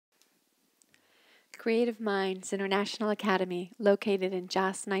Creative Minds International Academy, located in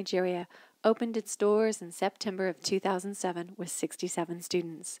Jos, Nigeria, opened its doors in September of 2007 with 67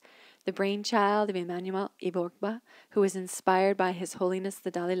 students. The brainchild of Emmanuel Iborgba, who was inspired by His Holiness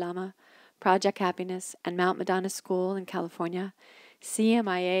the Dalai Lama, Project Happiness, and Mount Madonna School in California,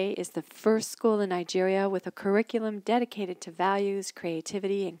 CMIA is the first school in Nigeria with a curriculum dedicated to values,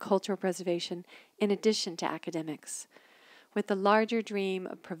 creativity, and cultural preservation in addition to academics, with the larger dream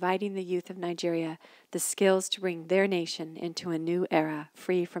of providing the youth of Nigeria the skills to bring their nation into a new era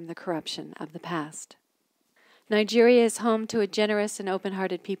free from the corruption of the past. Nigeria is home to a generous and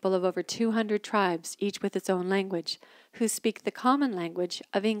open-hearted people of over 200 tribes, each with its own language, who speak the common language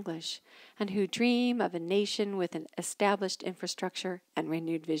of English, and who dream of a nation with an established infrastructure and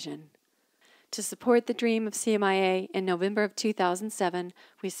renewed vision. To support the dream of CMIA, in November of 2007,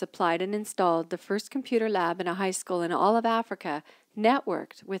 we supplied and installed the first computer lab in a high school in all of Africa,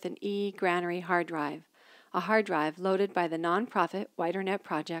 networked with an eGranary hard drive, a hard drive loaded by the nonprofit WiderNet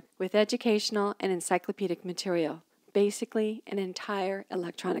project with educational and encyclopedic material, basically an entire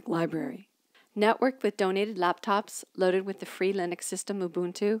electronic library. Networked with donated laptops loaded with the free Linux system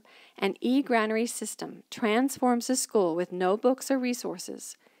Ubuntu, an eGranary system transforms a school with no books or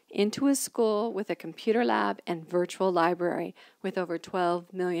resources into a school with a computer lab and virtual library with over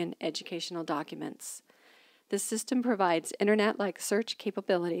 12 million educational documents. The system provides internet-like search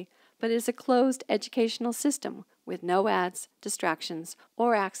capability, but is a closed educational system with no ads, distractions,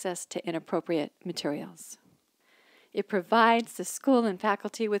 or access to inappropriate materials. It provides the school and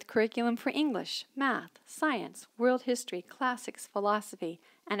faculty with curriculum for English, math, science, world history, classics, philosophy,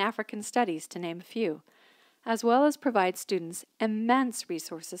 and African studies, to name a few, as well as provide students immense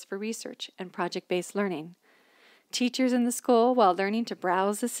resources for research and project-based learning. Teachers in the school, while learning to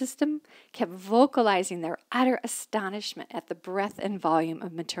browse the system, kept vocalizing their utter astonishment at the breadth and volume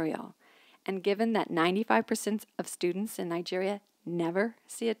of material. And given that 95% of students in Nigeria never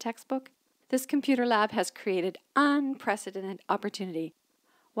see a textbook, this computer lab has created unprecedented opportunity.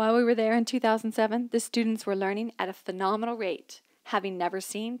 While we were there in 2007, the students were learning at a phenomenal rate, having never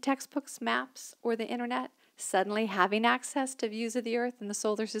seen textbooks, maps, or the internet. Suddenly having access to views of the Earth and the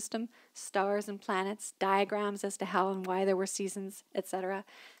solar system, stars and planets, diagrams as to how and why there were seasons, etc.,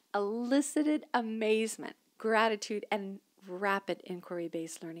 elicited amazement, gratitude, and rapid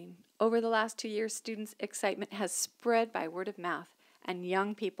inquiry-based learning. Over the last 2 years, students' excitement has spread by word of mouth, and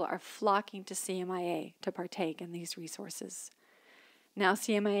young people are flocking to CMIA to partake in these resources. Now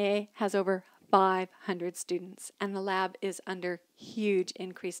CMIA has over 500 students, and the lab is under huge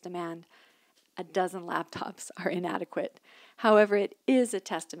increased demand. A dozen laptops are inadequate. However, it is a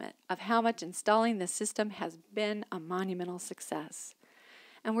testament of how much installing the system has been a monumental success.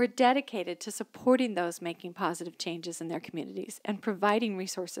 And we're dedicated to supporting those making positive changes in their communities and providing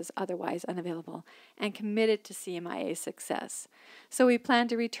resources otherwise unavailable, and committed to CMIA's success. So we plan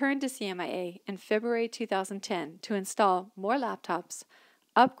to return to CMIA in February 2010 to install more laptops,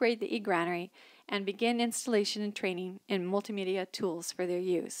 upgrade the eGranary, and begin installation and training in multimedia tools for their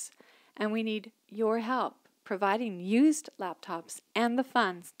use. And we need your help providing used laptops and the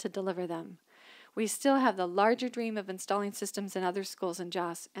funds to deliver them. We still have the larger dream of installing systems in other schools in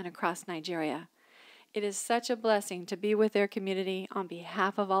Jos and across Nigeria. It is such a blessing to be with their community on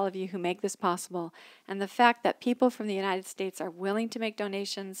behalf of all of you who make this possible, and the fact that people from the United States are willing to make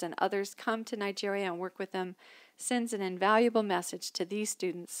donations and others come to Nigeria and work with them sends an invaluable message to these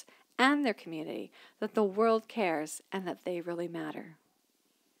students and their community that the world cares and that they really matter.